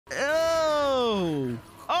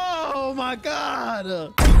my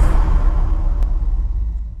God.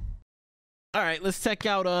 All right, let's check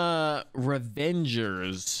out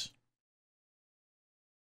Revengers.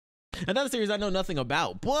 Another series I know nothing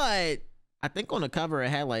about, but I think on the cover it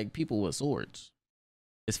had like people with swords.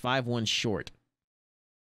 It's 5-1 short.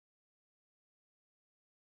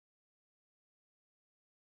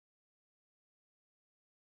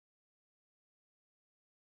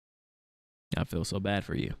 I feel so bad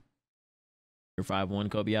for you. You're 5'1",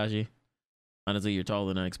 Kobayashi. Honestly, you're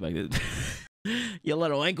taller than I expected. You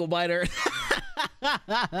little ankle biter. But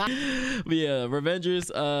yeah,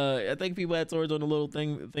 Revengers. I think people had swords on the little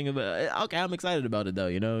thing about. Okay, I'm excited about it though.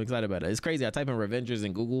 You know, excited about it. It's crazy. I type in Revengers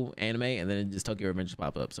in Google anime, and then it just Tokyo Revengers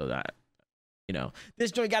pop up. So that, you know,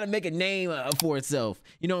 this joint got to make a name for itself.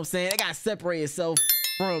 You know what I'm saying? It got to separate itself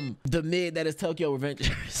from the mid that is Tokyo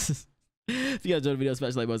Revengers. If you guys enjoyed the video,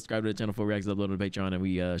 smash the like button, subscribe to the channel for reactions, upload on Patreon, and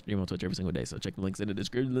we stream on Twitch every single day. So check the links in the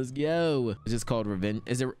description. Let's go. It's just called Revenge.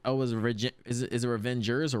 Is it? Oh, is it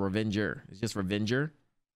Revengers or Revenger? It's just Revenger.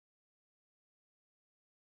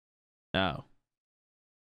 Oh,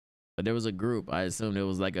 but there was a group. I assumed it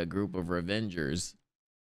was like a group of Revengers.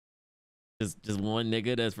 Just one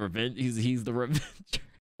nigga that's revenge. He's the Revenger.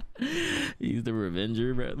 He's the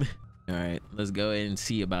Revenger, bro. All right, let's go ahead and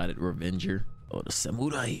see about it. Revenger. Oh, the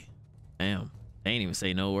samurai. Damn, they ain't even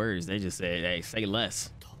say no words. They just said, hey, say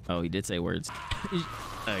less. Oh, he did say words.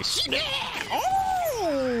 Oh! Hey,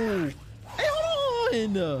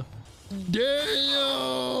 hold on!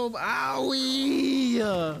 Damn!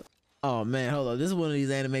 Owie! Oh, man, hold on. This is one of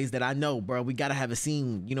these animes that I know, bro. We gotta have a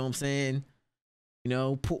scene, you know what I'm saying? You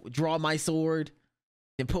know, draw my sword,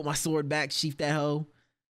 then put my sword back, sheath that hoe,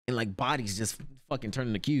 and like bodies just fucking turn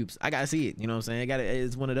into cubes. I gotta see it, you know what I'm saying?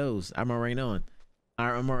 It's one of those. I'm already knowing.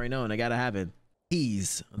 I'm already knowing. I gotta happen.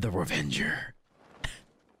 He's the Revenger.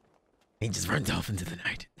 He just runs off into the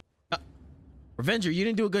night. Revenger, you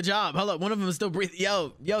didn't do a good job. Hold up, one of them is still breathing.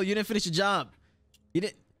 Yo, you didn't finish your job. You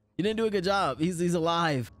didn't do a good job. He's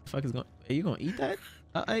alive. The fuck is going? Are you gonna eat that?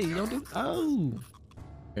 Hey, you don't do. Oh,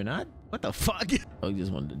 you're not. What the fuck? Oh, you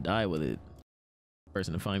just wanted to die with it.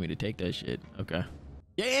 Person to find me to take that shit. Okay.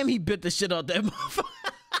 Damn, he bit the shit out that motherfucker.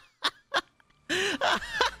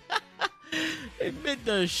 They bit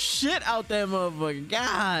the shit out that motherfucker.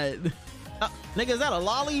 God. Nigga, is that a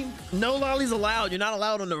lolly? No lollies allowed. You're not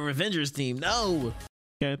allowed on the Revengers team. No.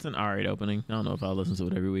 Yeah, it's an R8 opening. I don't know if I'll listen to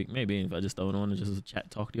it every week. Maybe if I just throw it on and just chat,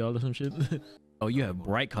 talk to y'all or some shit. Oh, you have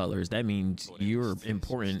bright colors. That means you're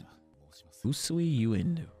important. Usui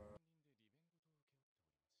Uendo.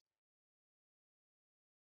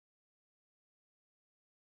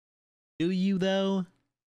 Do you though?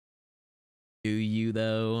 Do you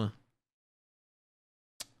though?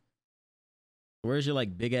 Where's your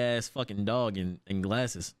like big ass fucking dog and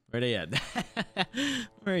glasses? Where they at?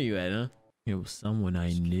 Where are you at, huh? Yo, someone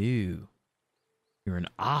I knew. You're an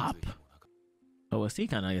op. Oh, he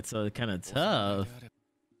kind of tough.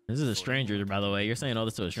 This is a stranger, by the way. You're saying all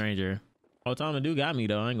this to a stranger. Oh, Tom do got me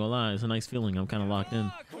though. I ain't gonna lie. It's a nice feeling. I'm kind of locked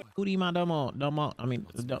in. Who do you mind? Don't. I mean,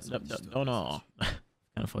 don't know.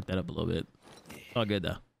 Kind of fucked that up a little bit. All good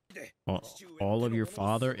though. All of your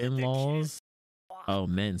father-in-laws. Oh,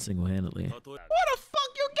 men single-handedly. Where the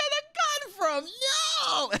fuck you get a gun from?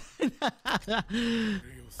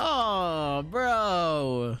 Yo! Oh,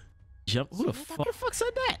 bro. Jump. Who the fuck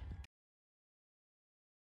said that?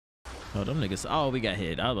 Oh, them niggas. Oh, we got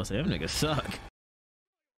hit. I was about to say, them niggas suck.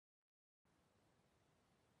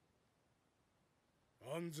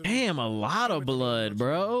 Damn, a lot of blood,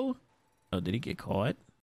 bro. Oh, did he get caught?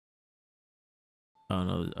 Oh,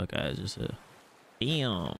 no. Okay, it's just a...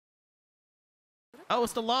 Damn. Oh,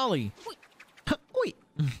 it's the lolly. Wait.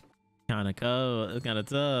 Kind of cold. Kind of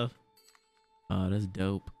tough. Oh, that's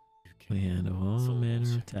dope. We handle all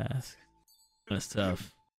manner of tasks. That's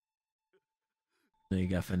tough. He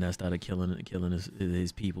got finessed out of killing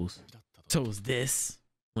his peoples. So is this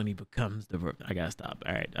when he becomes the... I gotta stop.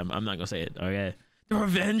 All right, I'm not gonna say it. Okay. The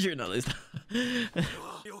Revenger. No, this.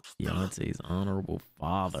 Beyonce's honorable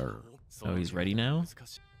father. Oh, he's ready now?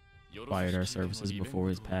 Acquired our services before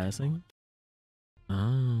his passing.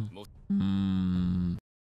 Oh.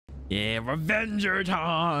 Yeah, Revenger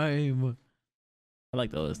time. I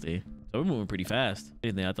like the OST. So we're moving pretty fast.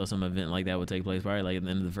 I thought some event like that would take place probably like at the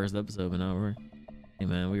end of the first episode, but no, hey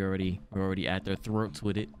man, we're already at their throats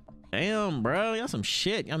with it. Damn, bro, y'all some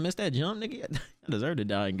shit. Y'all missed that jump, nigga. I deserve to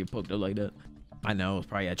die and get poked up like that. I know it's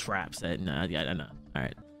probably a trap set. Nah, yeah, I know. All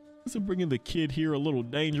right. So bringing the kid here a little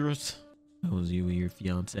dangerous. That was you and your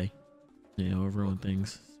fiance. Yeah, everyone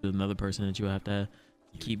thinks there's another person that you have to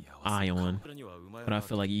keep eye on. But I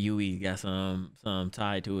feel like Yui got some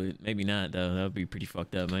tied to it. Maybe not though. That would be pretty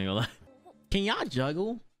fucked up. I ain't gonna lie. Can y'all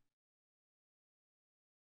juggle?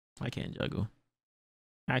 I can't juggle.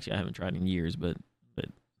 Actually, I haven't tried in years, but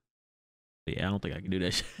yeah, I don't think I can do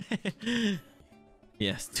that shit.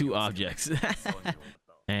 Yes, 2 objects.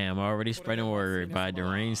 Damn, already spreading word by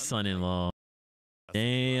deranged son-in-law.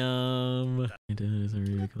 Damn.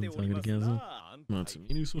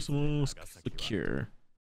 Secure.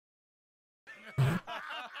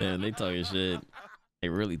 Damn, they talking shit. They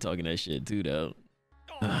really talking that shit too, though.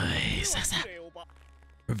 Nice.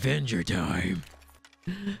 Revenger time.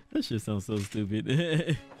 That shit sounds so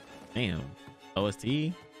stupid. Damn.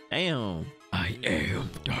 OST? Damn. I am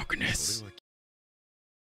darkness.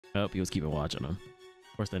 Oh, he was keeping watch on him.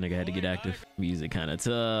 Of course, that nigga had to get active. Music kind of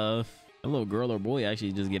tough. A little girl or boy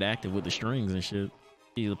actually just get active with the strings and shit.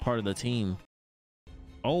 He's a part of the team.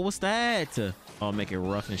 Oh, what's that? Oh, make it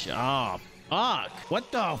rough and shit. Oh, fuck.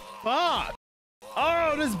 What the fuck?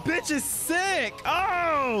 Oh, this bitch is sick.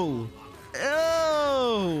 Oh.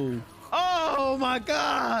 Ew. Oh my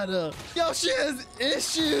god. Yo, she has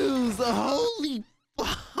issues. Holy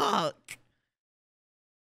fuck.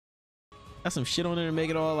 Got some shit on there to make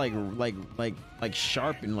it all like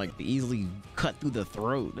sharp and like easily cut through the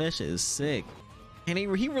throat. That shit is sick. And he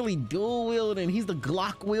really dual wielding. He's the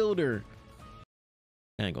Glock wielder.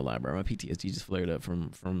 I ain't gonna lie, bro. My PTSD just flared up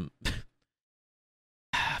from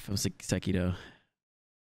Sekiro.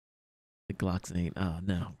 The Glocks ain't. Oh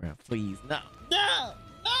no, bro. Please, no, no,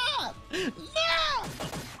 no, no.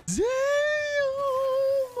 Damn!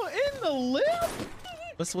 In the lip.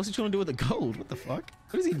 What's he trying to do with the gold? What the fuck?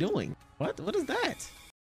 What is he doing? What is that?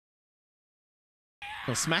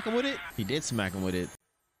 Gonna smack him with it? He did smack him with it.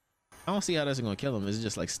 I don't see how that's gonna kill him. Is it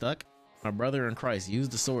just like stuck? My brother in Christ, use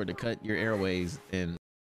the sword to cut your airways and.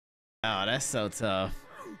 Oh, that's so tough.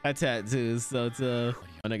 That tattoo is so tough.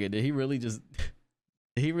 Oh, nigga, did he really just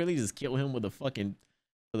kill him with a fucking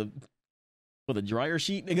with a dryer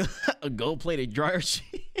sheet, nigga? A gold-plated dryer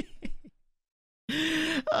sheet.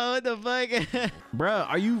 Oh, what the fuck? Bruh,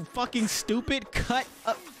 are you fucking stupid? Cut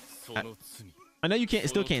up. I know you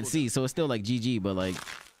still can't see, so it's still like GG, but like.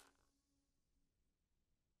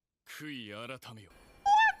 What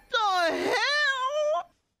the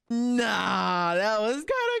hell? Nah, that was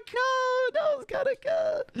kind of cold. That was kind of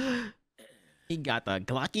cold. He got the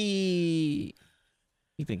Glocky.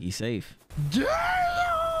 You think he's safe? Damn!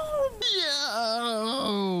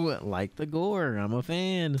 Yo! Like the gore. I'm a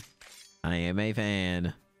fan. I am a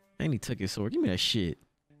fan. And he took his sword. Give me that shit.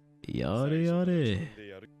 Yada yada.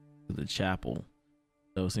 The chapel.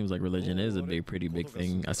 So it seems like religion is a pretty big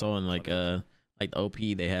thing. I saw in like the OP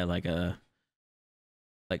they had like a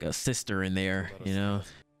sister in there, you know,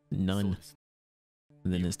 nun.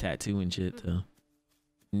 And then his tattoo and shit.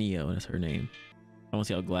 Neo, that's her name. I don't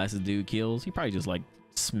see how Glasses dude kills. He probably just like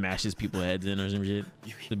smashes people's heads in or some shit.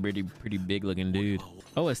 He's a pretty big looking dude.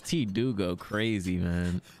 OST do go crazy,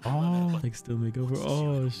 man. Oh, like still make over.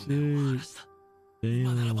 Oh shit.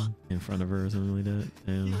 Damn. In front of her or something like that.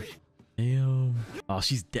 Damn. Damn. Oh,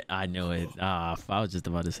 she's dead. I know it. I was just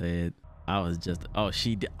about to say it. Oh,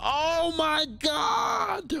 she did. Oh my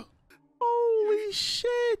god. Holy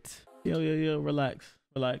shit. Yo, relax.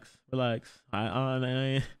 I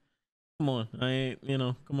ain't. Come on, I ain't,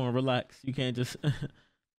 come on, relax. You can't just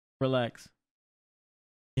relax.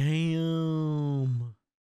 Damn.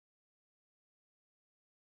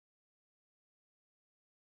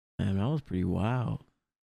 Man, that was pretty wild.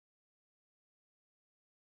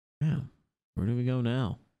 Damn, where do we go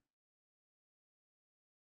now?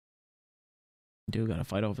 Dude gotta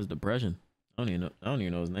fight off his depression. I don't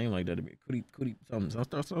even know his name like that. Cootie, something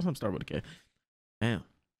start with a K. Damn.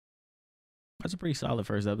 That's a pretty solid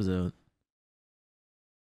first episode.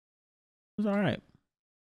 It was all right.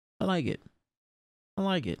 I like it.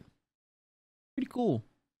 Pretty cool.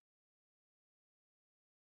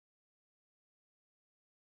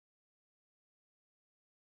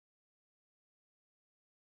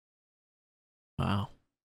 Wow.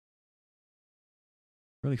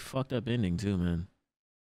 Really fucked up ending too, man.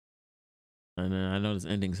 And I know this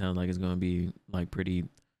ending sounds like it's gonna be like pretty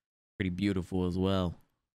beautiful as well.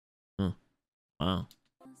 Huh.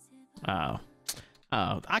 Wow.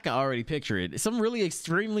 Oh, I can already picture it. Some really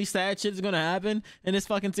extremely sad shit is gonna happen in this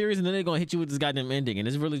fucking series, and then they're gonna hit you with this goddamn ending, and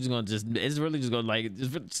it's really just gonna like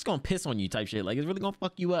just gonna piss on you type shit. Like it's really gonna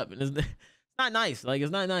fuck you up, and it's not nice. Like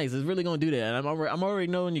it's not nice. It's really gonna do that. And I'm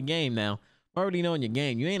already knowing your game now. I'm already knowing your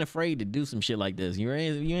game. You ain't afraid to do some shit like this. You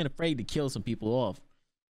ain't afraid to kill some people off.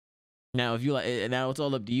 Now if you like, now it's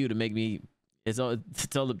all up to you to make me. It's all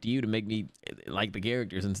up to you to make me like the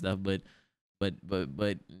characters and stuff. But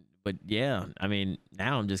yeah, I mean,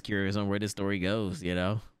 now I'm just curious on where this story goes,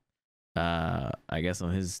 I guess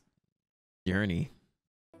on his journey.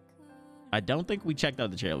 I don't think we checked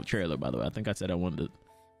out the trailer, by the way. I think I said I wanted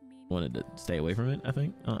to stay away from it. I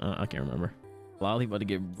think I can't remember. Lolly about to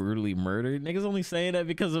get brutally murdered. Niggas only saying that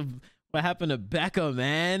because of what happened to Becca,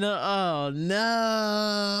 man. Oh no.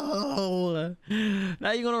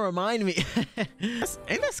 Now you're gonna remind me.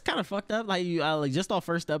 Ain't that's kind of fucked up? Like you like just off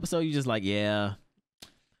first episode, you just like, yeah,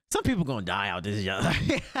 some people gonna die out this young.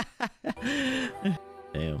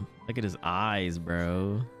 Damn, look at his eyes,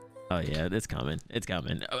 bro. Oh yeah, it's coming. It's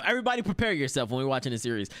coming. Everybody prepare yourself when we're watching this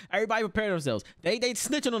series. Everybody prepare themselves. They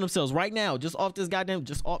snitching on themselves right now. Just off this goddamn,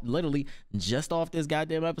 literally just off this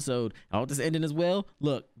goddamn episode. I hope this ending as well.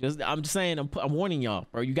 Look, I'm just saying, I'm warning y'all,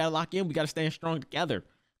 bro. You gotta lock in. We gotta stand strong together.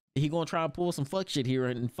 He gonna try and pull some fuck shit here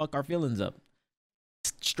and fuck our feelings up.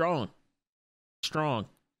 Strong.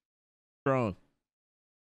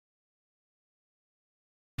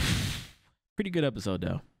 Pretty good episode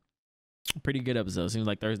though. Pretty good episode. Seems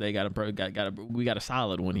like Thursday we got a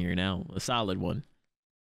solid one here now. A solid one.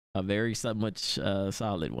 A very much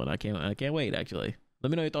solid one. I can't wait actually. Let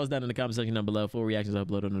me know your thoughts down in the comment section down below. Full reactions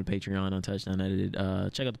uploaded on the Patreon, untouched, unedited.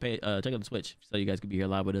 Check out check out the Twitch so you guys could be here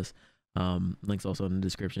live with us. Links also in the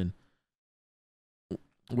description.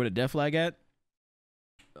 Where the death flag at?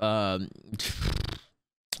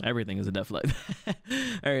 Everything is a death flag.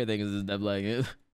 Everything is a death flag.